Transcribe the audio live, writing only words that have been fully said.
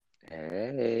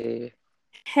Hey,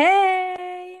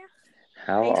 Hey,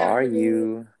 how hey are Charlie.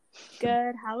 you?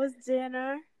 Good. How was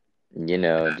dinner?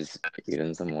 Just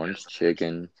eating some orange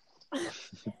chicken.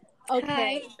 Okay.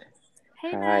 Hi.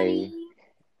 Hey Hi. Maddie.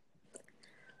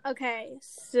 Okay,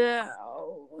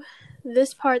 so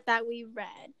this part that we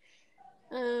read,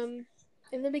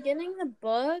 in the beginning of the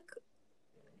book,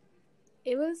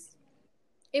 it was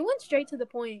it went straight to the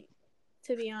point.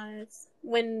 To be honest,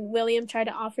 when William tried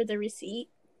to offer the receipt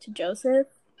to Joseph,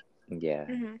 Yeah,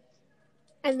 Mm-hmm.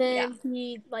 and Yeah. then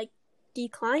he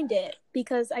declined it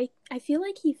because I feel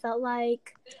like he felt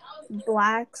like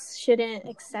blacks shouldn't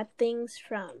accept things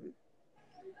from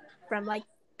like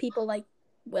people like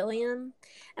William,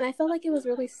 and I felt like it was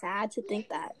really sad to think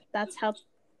that that's how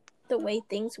the way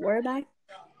things were back.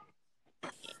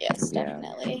 Yes, yeah,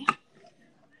 definitely.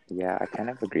 yeah, I kind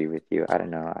of agree with you. I don't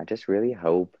know. I just really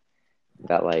hope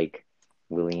that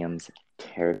William's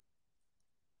character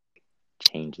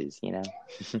changes.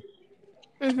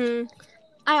 Mhm.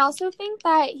 I also think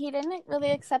that he didn't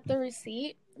really accept the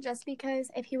receipt just because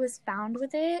if he was found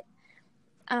with it,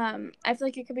 I feel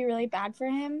like it could be really bad for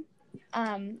him.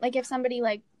 Like if somebody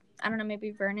I don't know,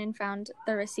 maybe Vernon found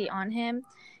the receipt on him,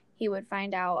 he would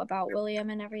find out about William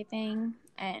and everything,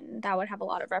 and that would have a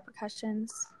lot of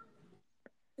repercussions.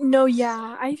 No,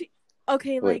 yeah,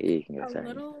 okay, Wait, like you can go, a sorry.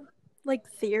 little like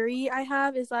theory I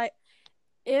have is like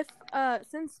if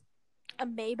since a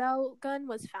Maybell gun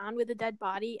was found with a dead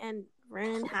body and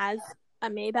Vernon has a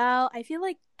Maybell, I feel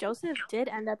like Joseph did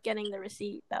end up getting the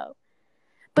receipt though.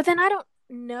 But then I don't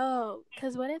know,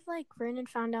 because what if like Vernon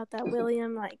found out that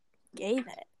William like gave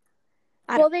it?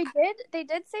 I Well, don't. they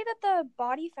did say that the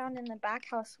body found in the back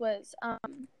house was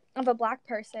of a black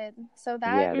person, so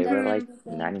Yeah, they were like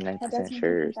that 99% does make me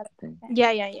sure or think that. something.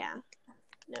 Yeah.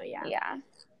 No, yeah. Yeah.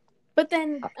 But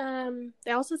then Uh,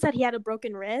 they also said he had a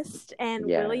broken wrist and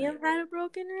yeah, William had a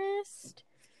broken wrist.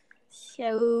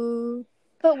 So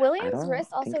But I William's don't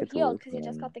wrist think also it's healed because he just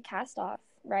William. got the cast off,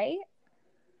 right?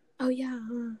 oh yeah.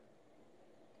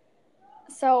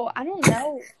 So I don't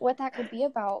know what that could be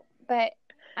about, but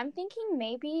I'm thinking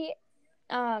maybe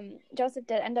Joseph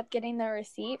did end up getting the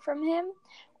receipt from him, Mhm.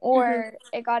 or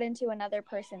it got into another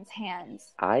person's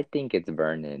hands. I think it's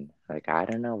Vernon. I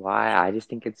don't know why. I just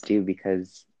think it's due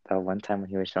because the one time when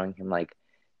he was showing him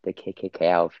the KKK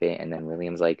outfit, and then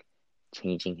William's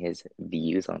changing his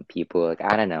views on people.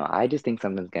 I don't know. I just think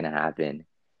something's gonna happen.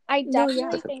 I No, yeah.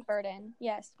 definitely think Burden.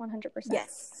 Yes, 100%.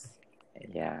 Yes.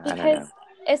 Yeah, I don't Because know.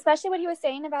 especially what he was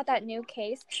saying about that new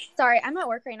case. Sorry, I'm at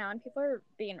work right now and people are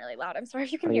being really loud. I'm sorry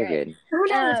if you Oh, can you're hear it. good. Oh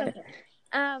no, it's Um, okay.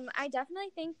 I definitely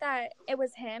think that it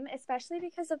was him, especially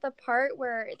because of the part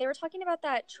where they were talking about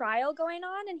that trial going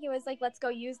on, and he was like, "Let's go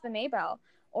use the Maybell,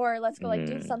 or let's go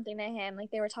do Mm, something to him."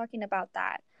 Like they were talking about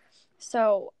that.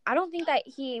 So I don't think that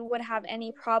he would have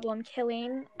any problem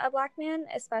killing a black man,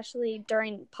 especially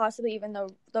during possibly even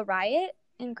the riot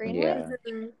in Greenwood. yeah.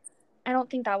 Mhm. I don't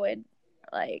think that would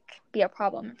be a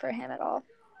problem for him at all.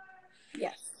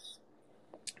 Yes.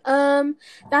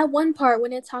 That one part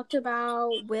when it talked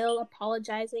about Will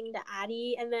apologizing to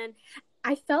Addie, and then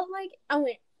I felt like,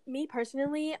 me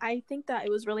personally, I think that it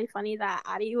was really funny that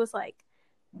Addie was like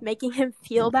making him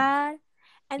feel bad,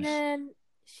 and then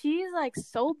she's like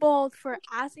so bold for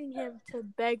asking him to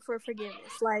beg for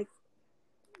forgiveness. Like,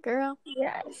 girl.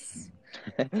 Yes.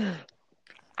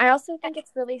 I also think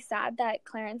it's really sad that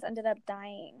Clarence ended up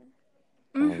dying.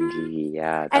 Mm-hmm. OMG,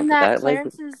 yeah. And That that that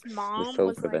Clarence's was mom so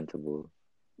was like, preventable.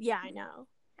 yeah, I know.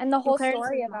 And the And whole story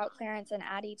Clarence's mom, about Clarence and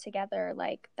Addie together,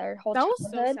 like their whole that was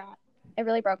so childhood, sad. it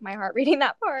really broke my heart reading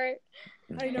that part.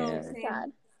 I It was know, Yeah. really same.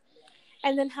 sad.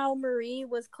 And then how Marie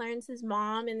was Clarence's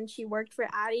mom and then she worked for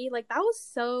Addie. Like, that was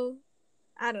so,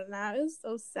 I don't know, it was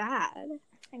so sad.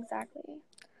 Exactly.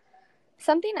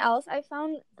 Something else I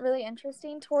found really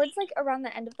interesting towards around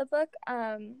the end of the book,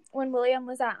 when William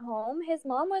was at home, his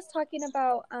mom was talking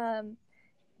about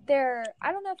their,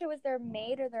 I don't know if it was their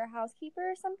maid or their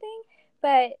housekeeper or something,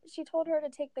 but she told her to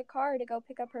take the car to go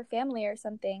pick up her family or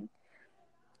something.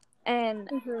 And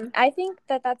Mm-hmm. I think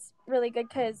that that's really good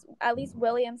because at least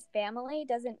William's family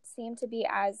doesn't seem to be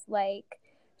as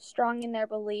strong in their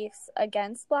beliefs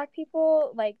against black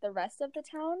people like the rest of the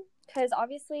town. Because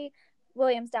obviously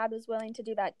William's dad was willing to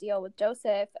do that deal with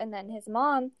Joseph, and then his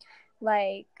mom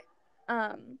like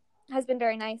has been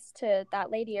very nice to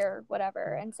that lady or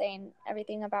whatever and saying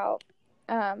everything about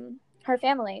her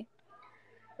family.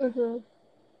 Mm-hmm.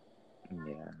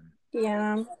 Yeah.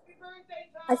 Yeah.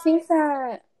 I think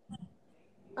that,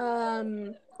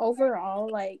 overall,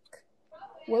 like,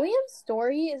 William's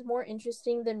story is more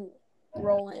interesting than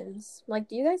Roland's. Like,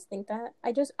 do you guys think that?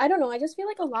 I don't know. I just feel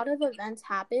like a lot of events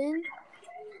happen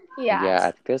Yeah. Yeah,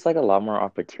 I think there's like a lot more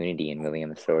opportunity in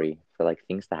William's story for like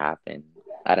things to happen.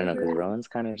 I don't know, because Mhm. Rowan's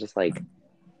kind of just like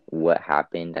what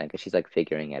happened. I guess she's like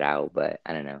figuring it out, but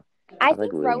I don't know. I I like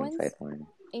think William's side Rowan's more.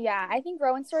 I think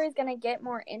Rowan's story is gonna get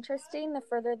more interesting the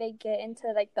further they get into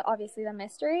like the obviously the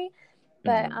mystery.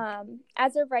 But Hmm.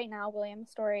 as of right now, William's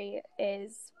story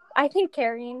is I think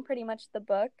carrying pretty much the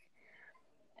book.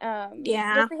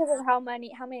 Yeah. Just because of how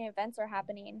many events are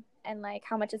happening and like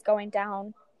how much is going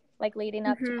down, like leading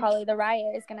up to Mhm. probably the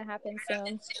riot is gonna happen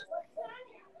soon.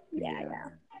 Yeah, Yeah.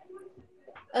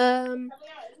 yeah.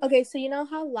 Okay, so you know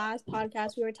how last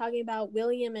podcast we were talking about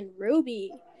William and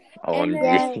Ruby? Oh, And then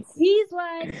Yes. he's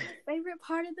like, my favorite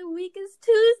part of the week is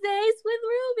Tuesdays with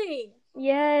Ruby.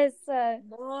 Yes.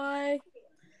 Boy.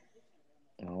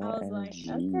 I was like,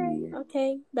 OMG.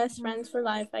 okay, best friends for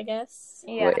life, I guess.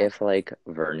 Yeah. What if like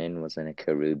Vernon was in a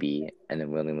Karubi and then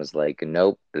William was like,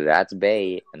 nope, that's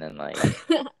Bay, and then like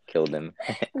killed him?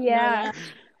 No, Yeah. yeah.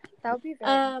 That would be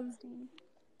very interesting.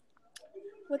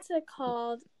 What's it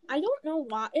called? I don't know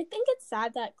why. I think it's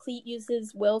sad that Cleet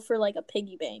uses Will for like a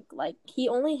piggy bank. Like he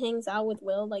only hangs out with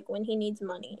Will like when he needs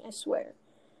money. I swear.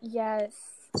 Yes.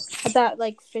 At that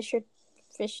like fish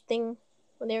thing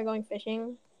when they were going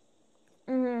fishing.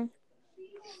 Mm-hmm.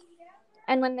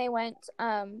 And when they went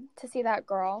to see that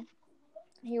girl,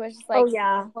 he was just like, Oh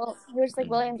yeah, he was just like,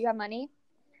 William, do you have money?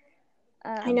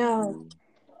 I know.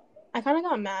 I kind of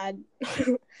got mad.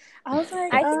 I was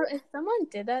like, I think if someone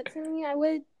did that to me, I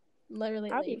would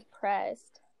literally I'd leave. be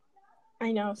pressed.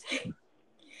 I know.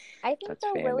 I think That's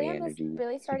though family William energy. is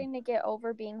really starting to get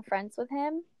over being friends with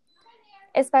him,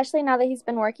 especially now that he's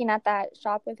been working at that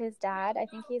shop with his dad. I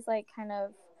think he's like kind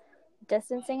of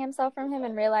distancing himself from him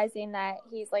and realizing that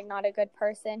he's like not a good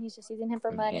person. He's just using him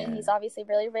for money. Yeah. He's obviously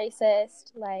really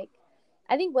racist. Like,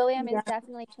 I think William Yeah. is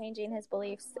definitely changing his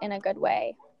beliefs in a good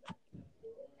way.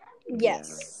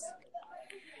 Yes.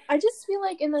 I just feel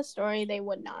like in the story they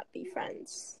would not be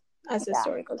friends as the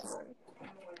story goes on.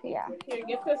 Yeah. Here,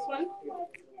 get this one,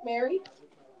 Mary.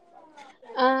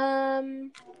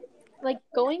 Like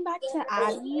going back to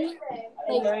Addie,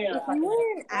 like if you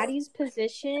were in Addie's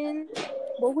position,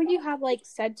 what would you have like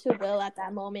said to Will at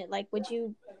that moment? Like, would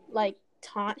you like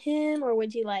taunt him, or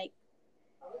would you like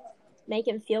make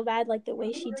him feel bad like the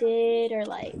way she did, or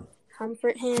like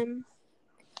comfort him?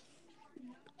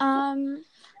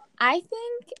 I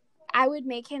think I would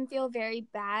make him feel very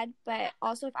bad, but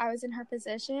also if I was in her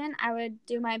position, I would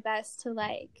do my best to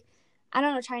like, I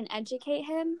don't know, try and educate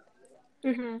him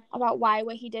about why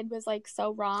what he did was like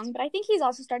so wrong. But I think he's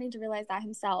also starting to realize that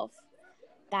himself,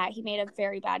 that he made a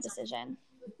very bad decision.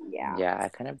 Yeah, I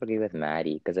kind of agree with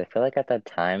Maddie because I feel like at that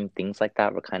time things like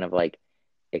that were kind of like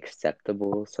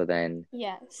acceptable. So then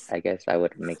Yes. I guess I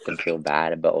would make them feel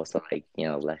bad, but also like,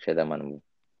 lecture them on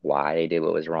why they did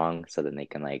what was wrong so then they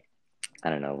can like,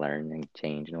 I don't know, learn and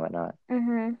change and whatnot. But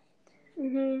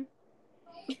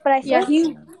I feel Yeah,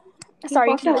 he sorry,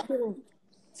 walked out feeling.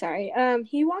 Sorry.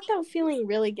 He walked out feeling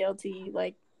really guilty.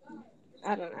 Like,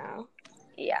 I don't know.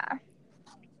 Yeah.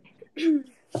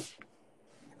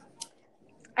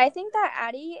 I think that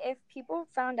Addie, if people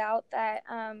found out that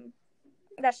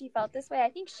that she felt this way, I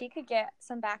think she could get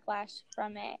some backlash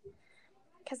from it.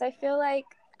 Because I feel like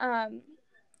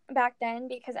back then,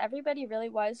 because everybody really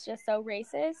was just so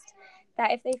racist,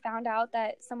 that if they found out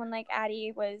that someone like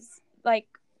Addie was like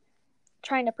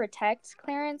trying to protect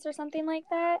Clarence or something like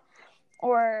that,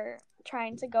 or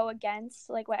trying to go against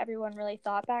like what everyone really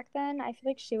thought back then, I feel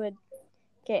like she would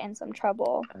get in some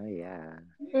trouble. Oh yeah.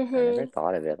 I never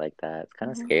thought of it like that. It's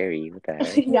kind of scary. What the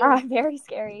heck? Yeah, very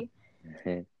scary.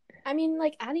 I mean,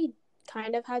 like, Addie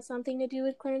kind of had something to do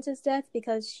with Clarence's death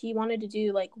because she wanted to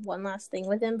do like one last thing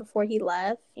with him before he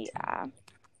left. Yeah.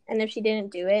 And if she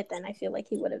didn't do it, then I feel like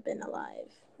he would have been alive,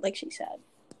 like she said.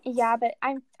 Yeah, but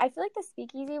I feel like the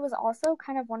speakeasy was also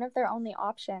kind of one of their only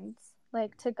options,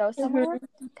 like to go somewhere.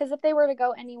 Because if they were to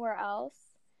go anywhere else,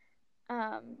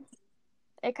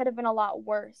 it could have been a lot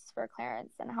worse for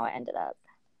Clarence than how it ended up.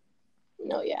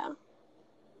 No, yeah,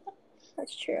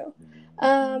 that's true.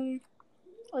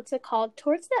 What's it called?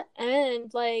 Towards the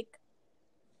end, like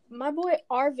my boy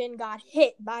Arvin got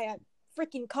hit by a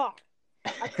freaking car.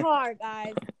 A car,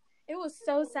 guys. It was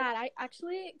so sad. I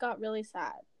actually got really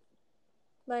sad.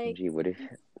 Like, Gee, what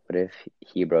if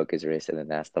he broke his wrist and then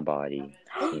that's the body?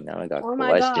 I got oh my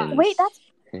questions. God. Wait,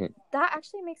 that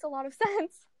actually makes a lot of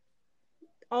sense.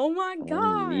 Oh my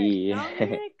God,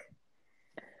 Dominic.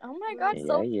 Oh my God,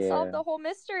 solve the whole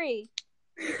mystery.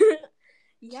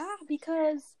 Yeah,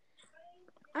 because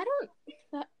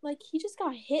he just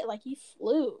got hit, like he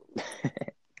flew.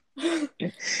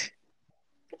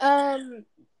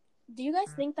 do you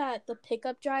guys think that the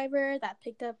pickup driver that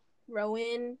picked up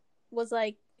Rowan was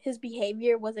like his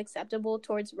behavior was acceptable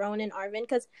towards Rowan and Arvin?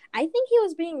 Because I think he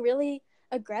was being really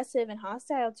aggressive and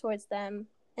hostile towards them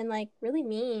and like really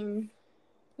mean.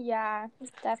 Yeah,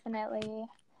 definitely.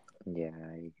 Yeah,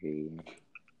 I agree.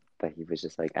 But he was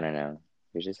just like, I don't know.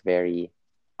 He was just very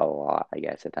a lot, I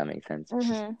guess, if that makes sense.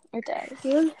 It does.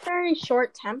 He was very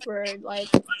short tempered. Like,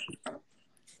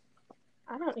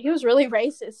 I don't. He was really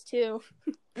racist too.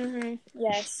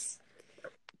 Yes.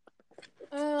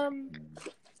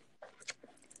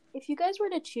 If you guys were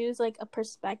to choose like a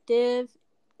perspective,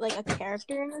 like a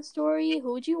character in the story,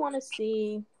 who would you want to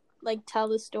see like tell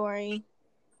the story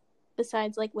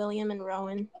besides like William and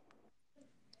Rowan?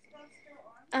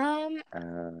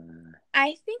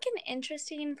 I think an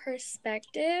interesting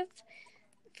perspective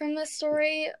from the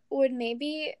story would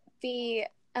maybe be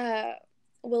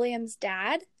William's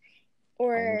dad,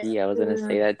 or yeah, I was gonna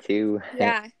say that too.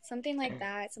 Yeah, something like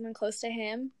that. Someone close to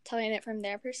him telling it from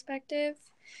their perspective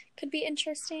could be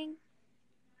interesting.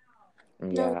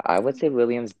 Yeah, I would say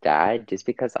William's dad, just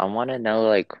because I want to know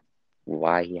like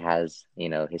why he has,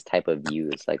 his type of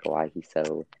views, like why he's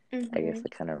so, I guess,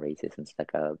 like kind of racist and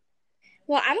stuck up.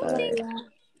 Well,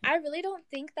 I really don't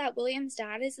think that William's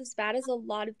dad is as bad as a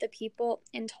lot of the people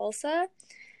in Tulsa.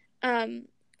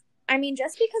 I mean,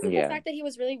 just because of the fact that he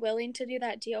was really willing to do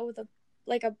that deal with a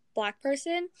black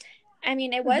person. I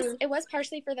mean, it was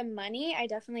partially for the money. I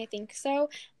definitely think so.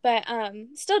 But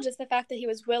still, just the fact that he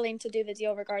was willing to do the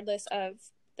deal regardless of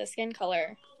the skin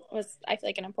color was, I feel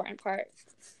like, an important part.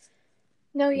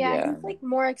 No, yeah. He's like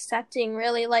more accepting,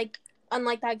 really. Like,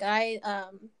 unlike that guy,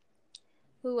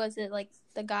 who was it? Like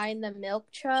the guy in the milk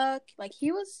truck. Like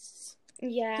he's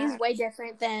way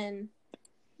different than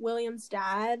William's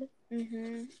dad.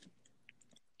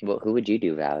 Well, who would you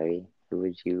do, Valerie? Who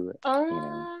would you?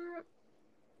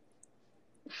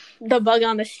 The bug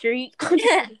on the street.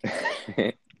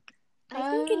 I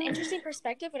think an interesting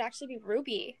perspective would actually be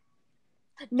Ruby.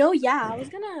 No, yeah, I was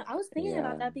thinking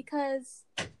about that because,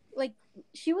 like,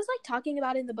 she was like talking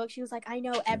about it in the book. She was like, "I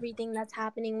know everything that's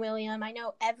happening, William. I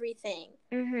know everything."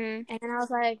 And I was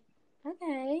like,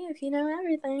 "Okay, if you know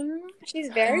everything." She's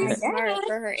very smart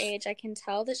for her age. I can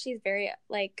tell that she's very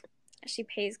she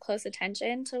pays close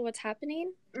attention to what's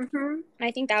happening. And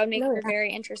I think that would make her a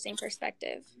very interesting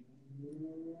perspective.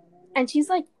 And she's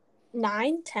like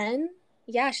 9, 10.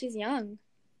 Yeah, she's young.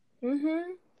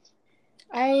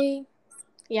 I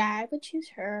would choose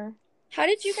her. How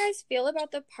did you guys feel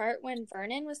about the part when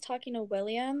Vernon was talking to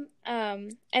William,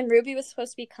 and Ruby was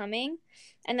supposed to be coming,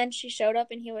 and then she showed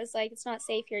up and he was like, "It's not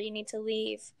safe here, you need to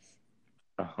leave."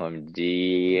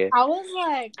 OMG. I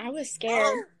was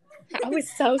scared. I was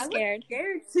so scared. I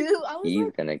was scared too.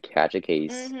 He's gonna catch a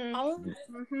case.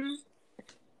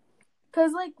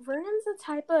 Because, like, Vernon's the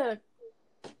type of...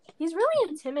 He's really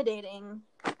intimidating.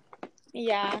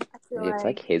 Yeah. It's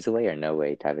like his way or no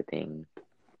way type of thing.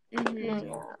 Yeah.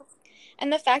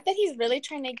 And the fact that he's really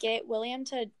trying to get William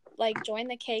to, like, join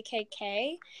the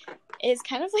KKK is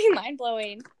kind of, like,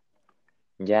 mind-blowing.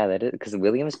 Yeah, that is... Because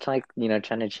William's, trying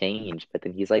to change, but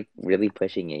then he's, like, really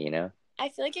pushing it, I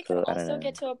feel like it could also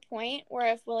get to a point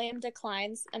where if William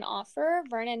declines an offer,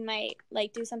 Vernon might,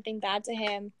 like, do something bad to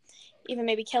him, even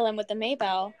maybe kill him with the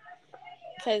Maybell.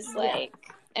 Because, like,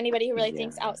 anybody who really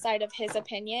thinks outside of his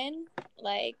opinion,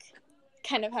 like,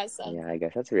 kind of has some... Yeah, I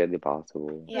guess that's really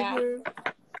possible. Yeah.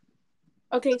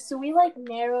 Okay, so we, like,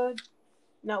 narrowed...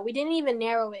 No, we didn't even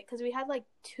narrow it, because we had, like,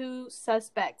 2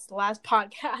 suspects the last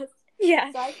podcast.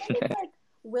 Yeah. So I think it's, like,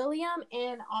 William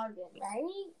and Arvin,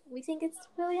 right? We think it's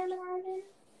William and Arvin?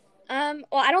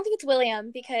 Well, I don't think it's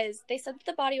William, because they said that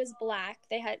the body was black.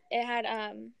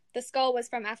 The skull was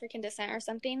from African descent or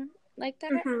something like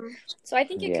that. So I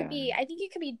think it could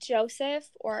be Joseph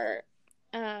or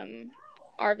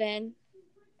Arvin.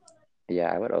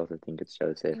 Yeah, I would also think it's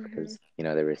Joseph because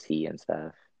the receipt and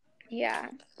stuff. Yeah.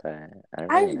 But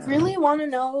I really want to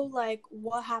know, like,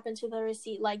 what happened to the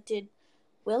receipt. Like, did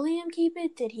William keep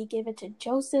it? Did he give it to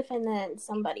Joseph and then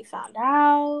somebody found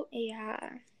out?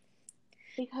 Yeah.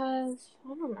 Because, I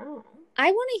don't know.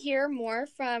 I want to hear more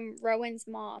from Rowan's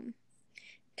mom.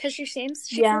 Because she seems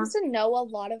to know a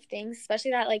lot of things,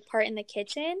 especially that, like, part in the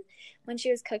kitchen when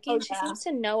she was cooking. She seems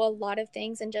to know a lot of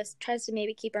things and just tries to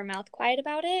maybe keep her mouth quiet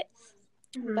about it.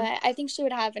 But I think she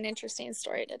would have an interesting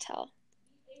story to tell.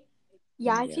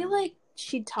 Yeah, I feel like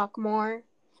she'd talk more.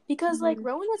 Because, like,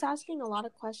 Rowan was asking a lot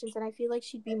of questions, and I feel like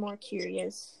she'd be more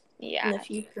curious in the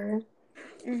future.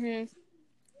 Okay,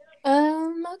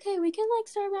 we can, like,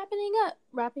 start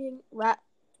wrapping up.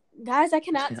 Guys, I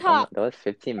cannot talk. That was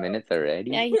 15 minutes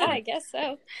already? Yeah, I guess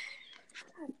so.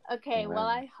 Okay, well, Wow.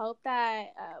 I hope that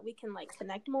we can like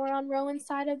connect more on Rowan's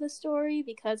side of the story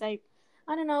because I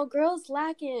don't know, girl's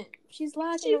lacking. She's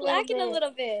lacking She's lacking a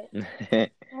little bit.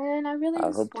 and I really I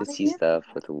just hope to want to see hear. stuff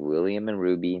with William and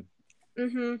Ruby.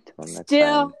 Till next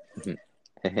Still, time.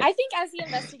 I think as the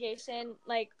investigation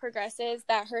like progresses,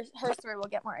 that her story will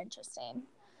get more interesting.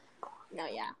 no,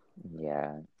 yeah.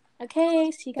 Yeah.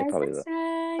 Okay, see you It guys probably next will.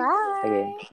 time. Bye. Okay.